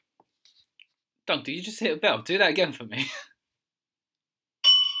Dunk, did you just hit a bell? Do that again for me.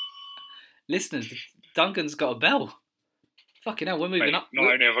 Listeners, Duncan's got a bell. Fucking hell, we're moving Mate, up.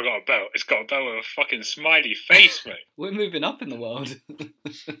 not only have I got a belt, it's got a belt with a fucking smiley face, mate. We're moving up in the world.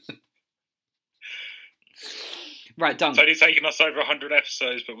 Right, Dunk. It's only taken us over 100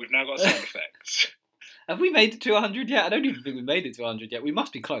 episodes, but we've now got sound effects. Have we made it to 100 yet? I don't even think we made it to 100 yet. We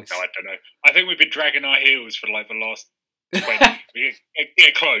must be close. No, I don't know. I think we've been dragging our heels for like the last 20.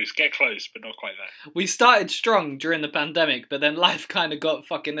 Get close, but not quite there. We started strong during the pandemic, but then life kind of got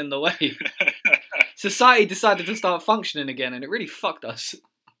fucking in the way. Society decided to start functioning again, and it really fucked us.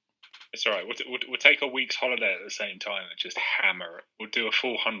 It's alright. We'll take a week's holiday at the same time and just hammer it. We'll do a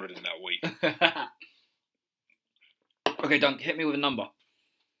full 100 in that week. Okay, Dunk, hit me with a number.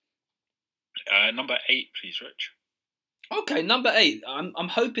 Number 8, please, Rich. Okay, number 8. I'm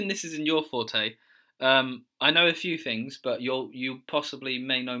hoping this is in your forte. I know a few things, but you possibly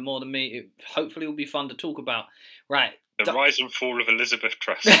may know more than me. It hopefully will be fun to talk about. Right. The rise and fall of Elizabeth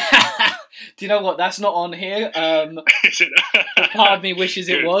Truss. Do you know what? That's not on here. Part of me wishes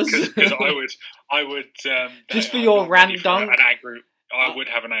it was. Because I would. Just for your rant, Dunk. I would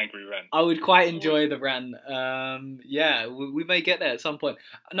have an angry rant. I would quite enjoy the rant. Yeah, we may get there at some point.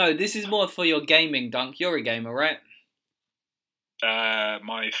 No, this is more for your gaming, Dunk. You're a gamer, right?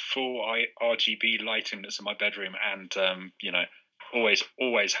 My full RGB lighting that's in my bedroom, and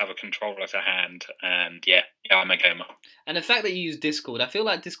always have a controller to hand, and yeah, I'm a gamer. And the fact that you use Discord, I feel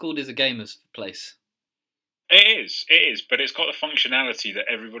like Discord is a gamer's place. It is, but it's got the functionality that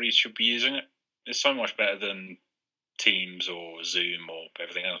everybody should be using it. It's so much better than Teams or Zoom or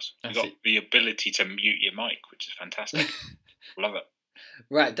everything else. You've got the ability to mute your mic, which is fantastic. Love it.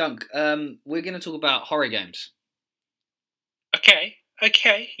 Right, Dunk, we're going to talk about horror games.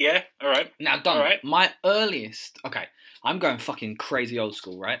 Okay, yeah, alright. Now, Dunk, my earliest... Okay, I'm going fucking crazy old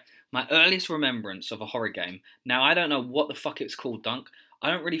school, right? My earliest remembrance of a horror game... Now, I don't know what the fuck it's called, Dunk.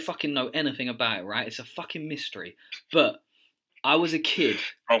 I don't really fucking know anything about it, right? It's a fucking mystery. But I was a kid.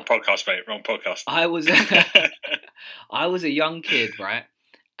 Wrong podcast, mate. Wrong podcast. I was a young kid, right?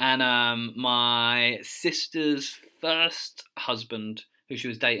 And my sister's first husband, who she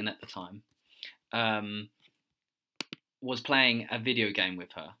was dating at the time, was playing a video game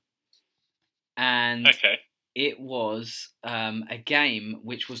with her. And it was a game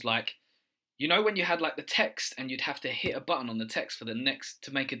which was like, you know when you had like the text and you'd have to hit a button on the text for the next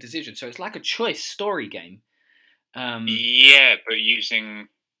to make a decision. So it's like a choice story game. Yeah, but using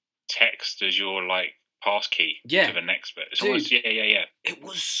text as your like pass key to the next bit. It's almost, yeah. It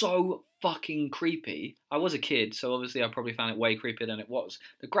was so fucking creepy. I was a kid, so obviously I probably found it way creepier than it was.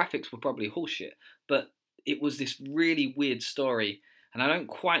 The graphics were probably horseshit, but it was this really weird story, and I don't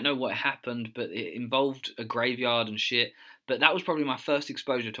quite know what happened, but it involved a graveyard and shit. But that was probably my first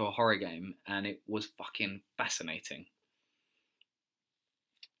exposure to a horror game, and it was fucking fascinating.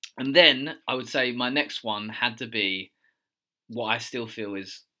 And then I would say my next one had to be what I still feel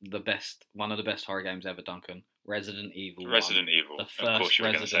is one of the best horror games ever, Duncan. Resident Evil. Resident Evil. The first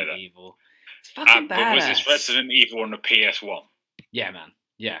Resident Evil. It's fucking badass. Was this Resident Evil on the PS1? Yeah, man.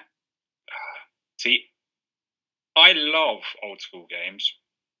 Yeah. See, I love old school games,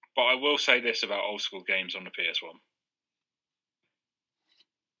 but I will say this about old school games on the PS1.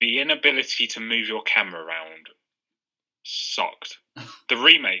 The inability to move your camera around sucked. The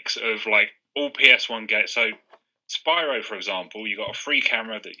remakes of like all PS1 games, so Spyro, for example, you got a free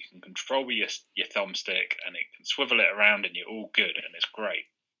camera that you can control with your thumbstick, and it can swivel it around, and you're all good, and it's great.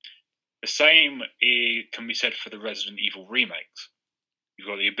 The same can be said for the Resident Evil remakes. You've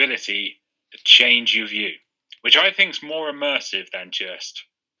got the ability to change your view, which I think is more immersive than just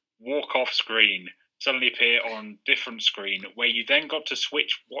walk off screen, suddenly appear on different screen, where you then got to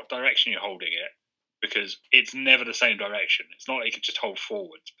switch what direction you're holding it, because it's never the same direction. It's not like you can just hold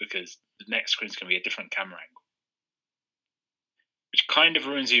forwards, because the next screen's going to be a different camera angle, which kind of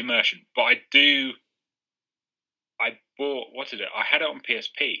ruins the immersion. But I had it on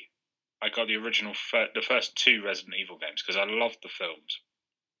PSP. I got the original, the first 2 Resident Evil games, because I loved the films,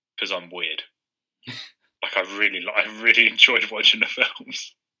 because I'm weird. Like, I really enjoyed watching the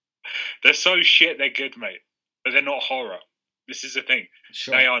films. They're so shit, they're good, mate. But they're not horror. This is the thing.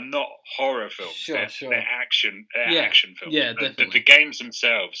 Sure. They are not horror films. Sure. They're action films. Yeah, definitely. The games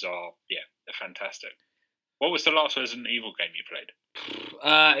themselves are, they're fantastic. What was the last Resident Evil game you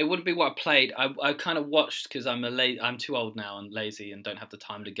played? It wouldn't be what I played. I kind of watched, because I'm too old now and lazy and don't have the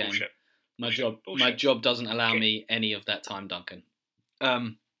time to game. Bullshit. My job doesn't allow me any of that time, Duncan.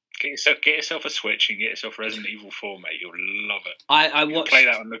 Get yourself a Switch and get yourself Resident Evil 4, mate. You'll love it. I watched. Play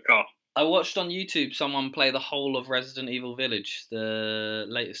that on the car. I watched on YouTube someone play the whole of Resident Evil Village, the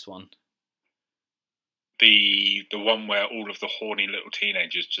latest one. the one where all of the horny little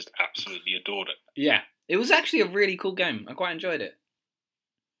teenagers just absolutely adored it. Yeah, it was actually a really cool game. I quite enjoyed it.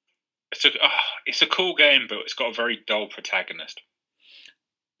 It's a cool game, but it's got a very dull protagonist.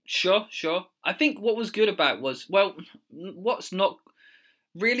 Sure. I think what was good about it was, well, what's not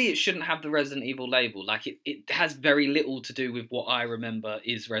really, it shouldn't have the Resident Evil label. Like it has very little to do with what I remember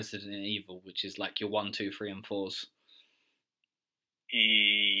is Resident Evil, which is like your 1, 2, 3, and 4s.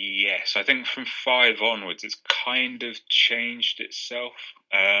 Yes, I think from 5 onwards, it's kind of changed itself.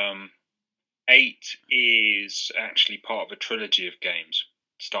 8 is actually part of a trilogy of games,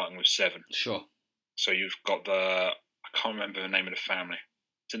 starting with 7. Sure. So you've got I can't remember the name of the family.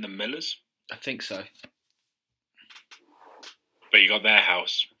 It's in the Millers? I think so. But you got their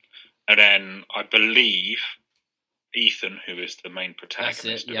house. And then I believe Ethan, who is the main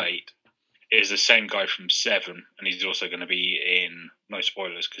protagonist of 8, is the same guy from 7, and he's also going to be in, no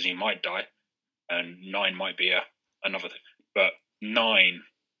spoilers, because he might die, and 9 might be another thing. But 9,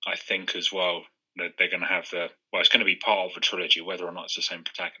 I think as well, that they're going to have it's going to be part of a trilogy, whether or not it's the same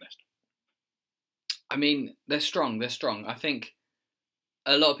protagonist. I mean, they're strong. I think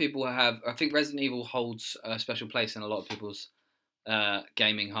a lot of people I think Resident Evil holds a special place in a lot of people's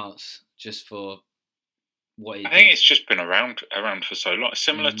gaming hearts, just for what it I think it's just been around for so long.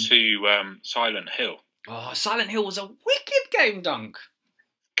 Similar to Silent Hill. Oh, Silent Hill was a wicked game, Dunk.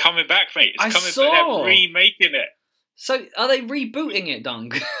 Coming back, mate. It's coming back. They're remaking it. So, are they rebooting it,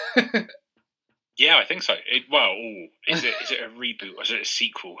 Dunk? Yeah, I think so. Is it a reboot or is it a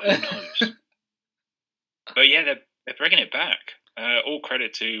sequel? Who knows? But yeah, they're bringing it back. All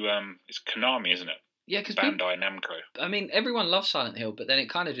credit to it's Konami, isn't it? Yeah, because Bandai Namco. I mean, everyone loves Silent Hill, but then it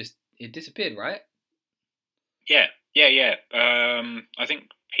kind of it disappeared, right? Yeah. I think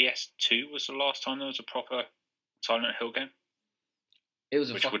PS2 was the last time there was a proper Silent Hill game. It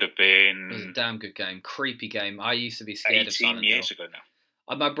was would have been. It was a damn good game, creepy game. I used to be scared of Silent Hill. 18 years ago now.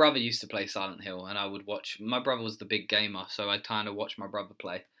 My brother used to play Silent Hill, and I would watch. My brother was the big gamer, so I kind of watched my brother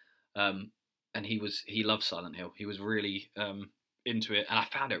play. And he loved Silent Hill. He was really into it, and I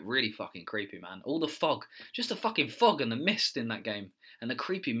found it really fucking creepy, man. All the fog, just the fucking fog and the mist in that game, and the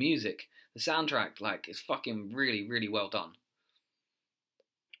creepy music, the soundtrack, like, it's fucking really, really well done.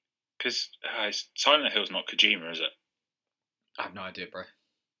 Because Silent Hill's not Kojima, is it? I have no idea, bro.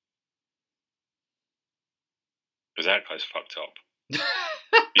 Because that guy's fucked up.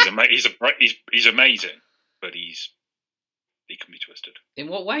 He's amazing, but he can be twisted. In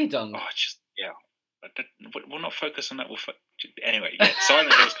what way, Dung? We'll not focus on that. Anyway, yeah,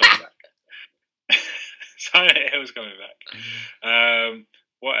 Silent Hill's coming back. Silent Hill's coming back.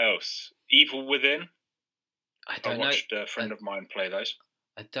 What else? Evil Within. I watched a friend of mine play those.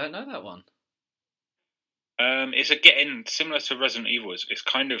 I don't know that one. It's getting similar to Resident Evil. It's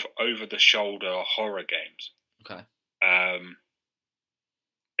kind of over-the-shoulder horror games. Okay.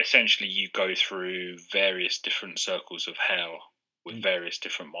 Essentially, you go through various different circles of hell with various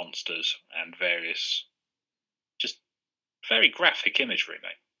different monsters and various, just very graphic imagery,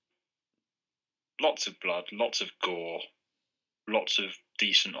 mate. Lots of blood, lots of gore, lots of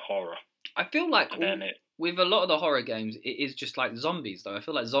decent horror. I feel like with a lot of the horror games, it is just like zombies, though. I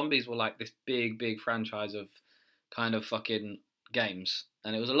feel like zombies were like this big franchise of kind of fucking games.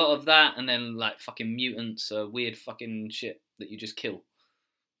 And it was a lot of that, and then like fucking mutants, weird fucking shit that you just kill.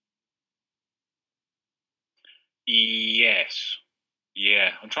 Yes. Yeah,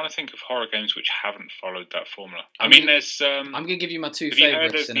 I'm trying to think of horror games which haven't followed that formula. I'm going to give you my two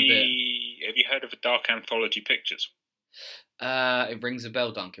favourites in a bit. Have you heard of the Dark Anthology Pictures? It rings a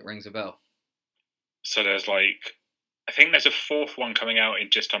bell, Dunk. It rings a bell. So there's I think there's a 4th one coming out in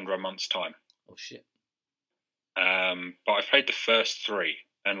just under a month's time. Oh, shit. But I played the first 3,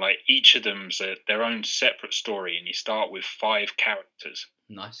 and each of them's their own separate story, and you start with 5 characters.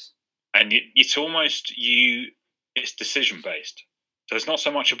 Nice. And it's almost it's decision based. So it's not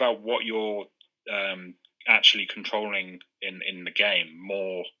so much about what you're actually controlling in the game.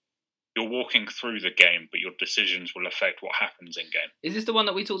 More, you're walking through the game, but your decisions will affect what happens in game. Is this the one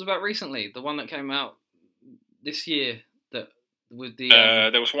that we talked about recently? The one that came out this year that with the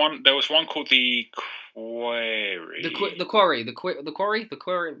there was one called the Quarry. The Quarry.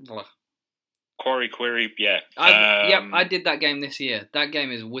 Quarry, yeah. I did that game this year. That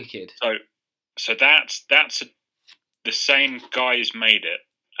game is wicked. So that's the same guys made it,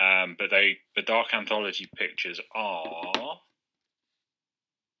 but the Dark Anthology Pictures are.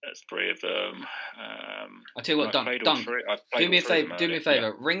 There's 3 of them. I'll tell you what, Dunk. Do me a favour.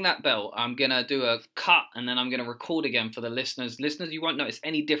 Yeah. Ring that bell. I'm gonna do a cut, and then I'm gonna record again for the listeners. Listeners, you won't notice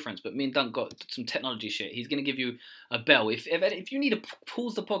any difference, but me and Dunk got some technology shit. He's gonna give you a bell. If you need to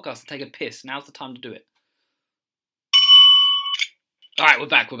pause the podcast and take a piss, now's the time to do it. All right, we're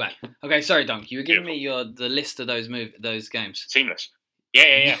back. We're back. Okay, sorry, Dunk. You were giving Beautiful. me the list of those games. Seamless.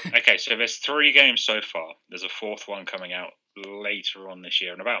 Yeah. Okay, so there's 3 games so far. There's a 4th one coming out later on this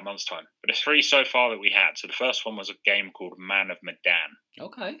year in about a month's time. But there's 3 so far that we had. So the first one was a game called Man of Medan,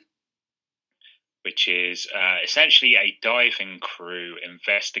 Okay. which is essentially a diving crew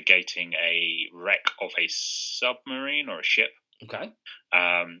investigating a wreck of a submarine or a ship. Okay.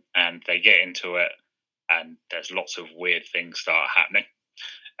 And they get into it, and there's lots of weird things start happening.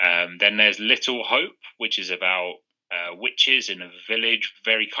 Then there's Little Hope, which is about witches in a village,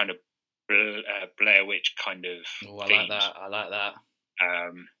 very kind of Blair Witch kind of themes. I like that.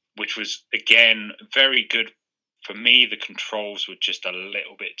 Which was, again, very good. For me, the controls were just a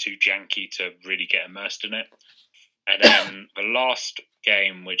little bit too janky to really get immersed in it. And then the last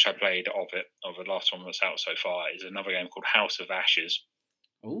game which I played of the last one that's out so far, is another game called House of Ashes.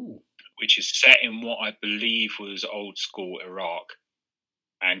 Ooh. Which is set in what I believe was old school Iraq.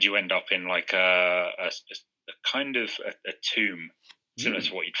 And you end up in like a kind of a tomb, similar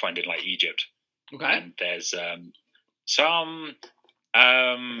to what you'd find in like Egypt. Okay. And there's some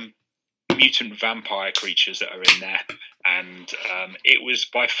mutant vampire creatures that are in there. And it was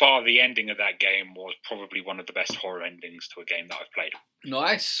by far, the ending of that game was probably one of the best horror endings to a game that I've played.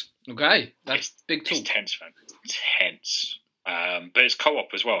 Nice. Okay. That's big talk. It's tense, man. Tense. But it's co-op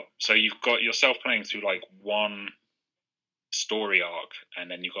as well. So you've got yourself playing through like one story arc,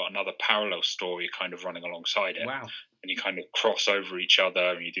 and then you've got another parallel story kind of running alongside it. Wow. And you kind of cross over each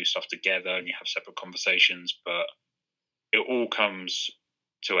other, and you do stuff together, and you have separate conversations, but it all comes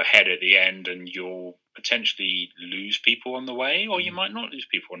to a head at the end, and you'll potentially lose people on the way, or you might not lose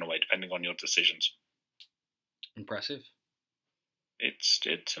people on the way, depending on your decisions. Impressive. It's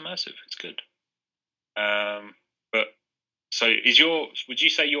immersive. It's good. But so would you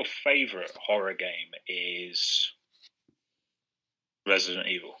say your favourite horror game is Resident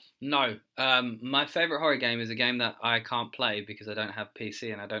Evil? No. My favourite horror game is a game that I can't play because I don't have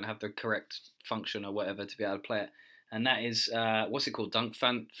PC and I don't have the correct function or whatever to be able to play it. And that is, what's it called? Dunk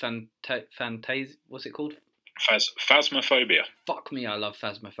Fantasia? What's it called? Phasmophobia. Fuck me, I love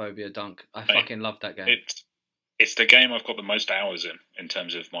Phasmophobia, Dunk. I fucking love that game. It's the game I've got the most hours in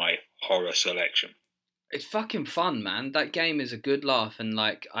terms of my horror selection. It's fucking fun, man. That game is a good laugh, and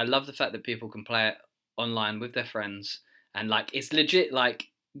like I love the fact that people can play it online with their friends, and like it's legit like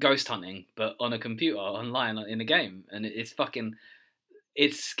ghost hunting, but on a computer online in a game, and it's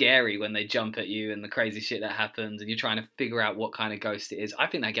scary when they jump at you and the crazy shit that happens, and you're trying to figure out what kind of ghost it is. I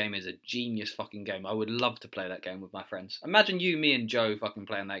think that game is a genius fucking game. I would love to play that game with my friends. Imagine you, me, and Joe fucking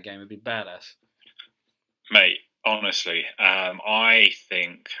playing that game. It'd be badass. Mate, honestly, I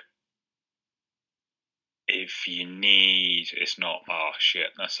think if you need, it's not. Oh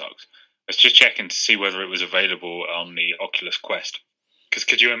shit, that sucks. Let's just checking to see whether it was available on the Oculus Quest. Because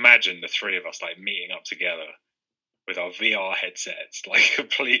could you imagine the 3 of us like meeting up together with our VR headsets, like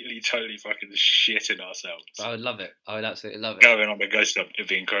completely, totally fucking shitting ourselves? I would love it. I would absolutely love it. Going on the ghost hunt, it'd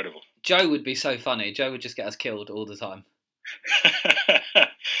be incredible. Joe would be so funny. Joe would just get us killed all the time.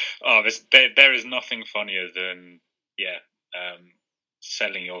 Oh, there is nothing funnier than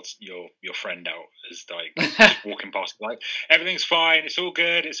selling your friend out as like just walking past, like everything's fine, it's all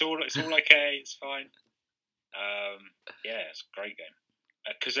good, it's all okay, it's fine. It's a great game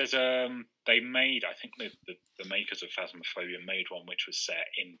because there's they made, I think the makers of Phasmophobia made one which was set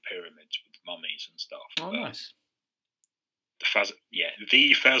in pyramids with mummies and stuff. Oh, nice. The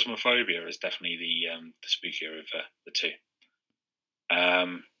Phasmophobia is definitely the spookier of the 2.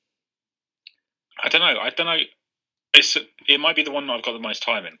 I don't know. It might be the one that I've got the most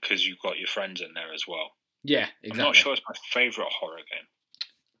time in because you've got your friends in there as well. Yeah, exactly. I'm not sure it's my favourite horror game.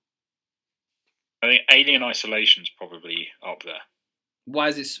 I think Alien Isolation's probably up there. Why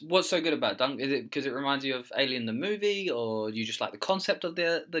is this? What's so good about Dunk? Is it because it reminds you of Alien the movie, or you just like the concept of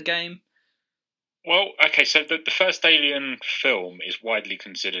the game? Well, okay, so the first Alien film is widely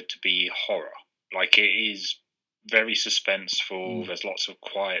considered to be horror. Like, it is very suspenseful. There's lots of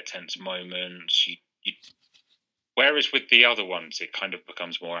quiet, tense moments. Whereas with the other ones, it kind of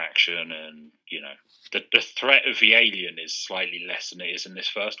becomes more action, and the threat of the alien is slightly less than it is in this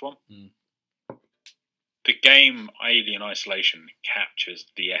first one. The game Alien Isolation captures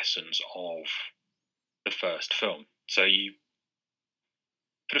the essence of the first film. So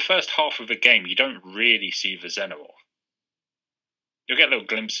for the first half of the game, you don't really see the xenomorph. You'll get little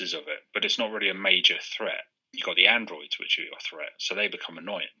glimpses of it, but it's not really a major threat. You've got the androids, which are your threat, so they become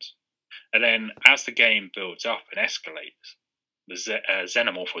annoyance. And then as the game builds up and escalates, the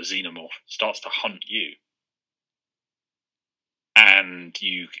xenomorph or xenomorph starts to hunt you. And and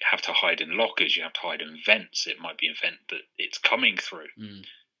you have to hide in lockers, you have to hide in vents. It might be a vent that it's coming through.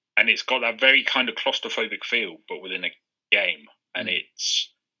 And it's got that very kind of claustrophobic feel, but within a game. And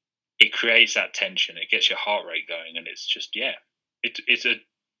it creates that tension. It gets your heart rate going, and it's just it's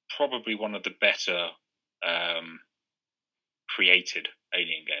probably one of the better created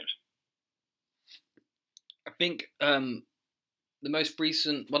Alien games. I think one of the most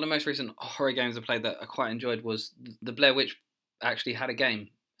recent horror games I played that I quite enjoyed was the Blair Witch. Actually had a game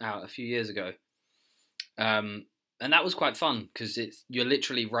out a few years ago, and that was quite fun because you're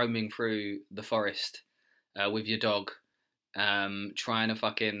literally roaming through the forest with your dog, trying to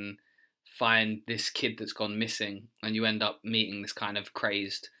fucking find this kid that's gone missing, and you end up meeting this kind of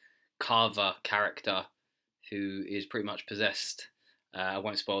crazed Carver character who is pretty much possessed. I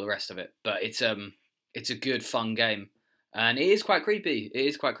won't spoil the rest of it, but it's a good fun game, and it is quite creepy. It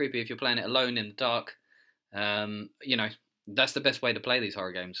is quite creepy if you're playing it alone in the dark. That's the best way to play these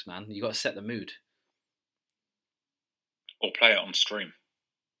horror games, man. You got to set the mood. Or play it on stream.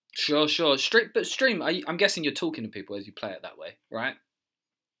 Sure. Stream. I'm guessing you're talking to people as you play it that way, right?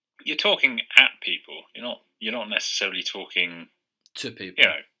 You're talking at people. You're not necessarily talking to people.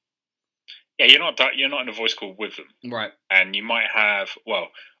 You're not in a voice call with them, right? And you might have. Well,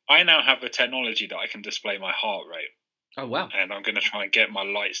 I now have the technology that I can display my heart rate. Oh wow! And I'm going to try and get my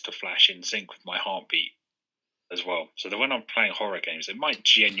lights to flash in sync with my heartbeat as well, so that when I'm playing horror games, it might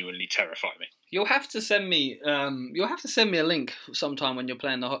genuinely terrify me. You'll have to send me. You'll have to send me a link sometime when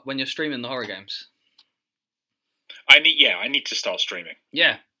you're streaming the horror games. I need to start streaming.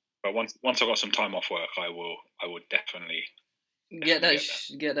 Yeah. But once I've got some time off work, I would definitely get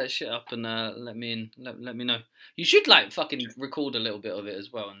that shit up and let me in. Let me know. You should fucking record a little bit of it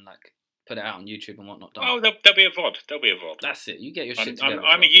as well and put it out on YouTube and whatnot. Oh, there'll be a VOD. There'll be a VOD. That's it. You get your shit together.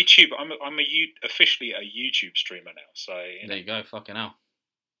 I'm a YouTube. Officially a YouTube streamer now. So there you go. Fucking hell.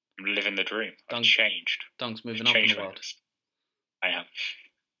 I'm living the dream. I've changed. Dunk's moving up in the world. I am.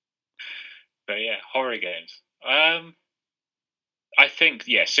 But yeah, horror games. I think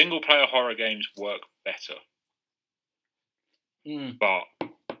single player horror games work better. But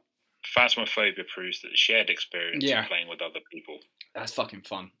Phasmophobia proves that the shared experience of playing with other people. That's fucking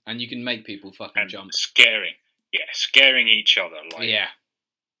fun. And you can make people fucking jump. Scaring each other.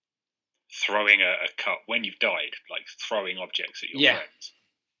 Throwing a cup when you've died, throwing objects at your friends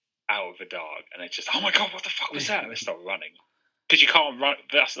out of the dark. And it's just, oh my God, what the fuck was that? And they start running. Because you can't run.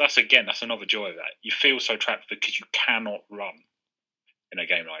 That's another joy of that. You feel so trapped because you cannot run in a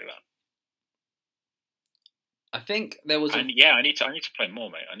game like that. I think there was. I need to play more,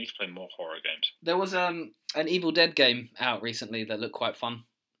 mate. I need to play more horror games. There was an Evil Dead game out recently that looked quite fun.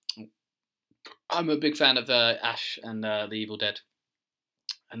 I'm a big fan of Ash and the Evil Dead,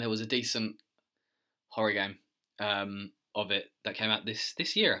 and there was a decent horror game of it that came out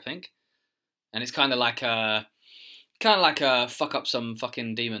this year, I think. And it's kind of like a fuck up some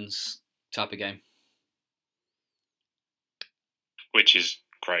fucking demons type of game, which is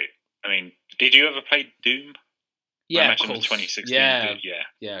great. I mean, did you ever play Doom? Yeah, of course. 2016.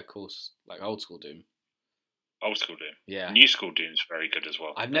 Yeah, of course. Old school Doom. Old school Doom. Yeah. New school Doom's very good as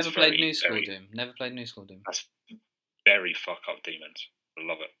well. I've never played New School Doom. Never played New School Doom. That's very fuck up demons. I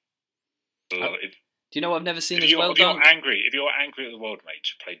love it. Love it. Do you know what I've never seen as well? If you're angry at the world, mate,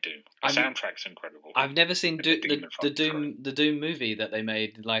 just play Doom. The soundtrack's incredible. I've never seen the Doom movie that they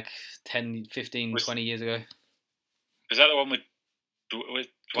made 10, 15, 20 years ago. Was that the one with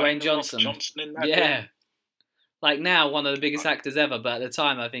Dwayne Johnson in that? Yeah. Film? Now, one of the biggest actors ever, but at the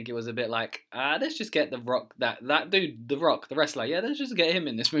time, I think it was a bit let's just get The Rock, that dude, The Rock, the wrestler. Yeah, let's just get him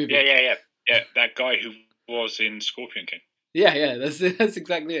in this movie. Yeah. That guy who was in Scorpion King. Yeah. That's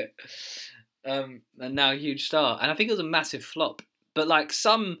exactly it. And now a huge star, and I think it was a massive flop. But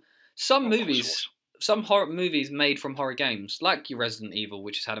some movies, some horror movies made from horror games, like your Resident Evil,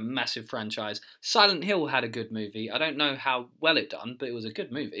 which has had a massive franchise. Silent Hill had a good movie. I don't know how well it done, but it was a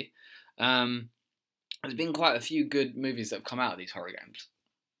good movie. There's been quite a few good movies that have come out of these horror games.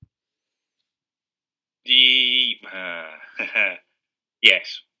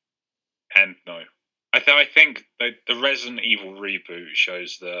 Yes and no. I think the Resident Evil reboot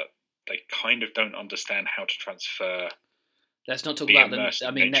shows that they kind of don't understand how to transfer. Let's not talk about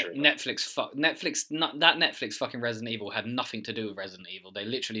Netflix. Netflix fucking Resident Evil had nothing to do with Resident Evil. They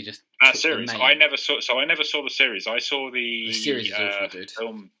literally just that series. I never saw the series. I saw the series is awful, dude.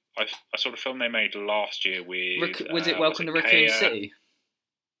 Film. I saw the film they made last year with. Was it Welcome to Raccoon City?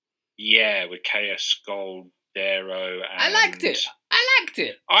 Yeah, with Kaya Scodero. And I liked it.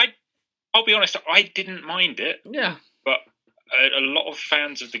 I'll be honest. I didn't mind it. Yeah, but a lot of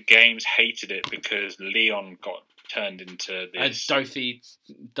fans of the games hated it because Leon got turned into A this.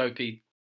 dopey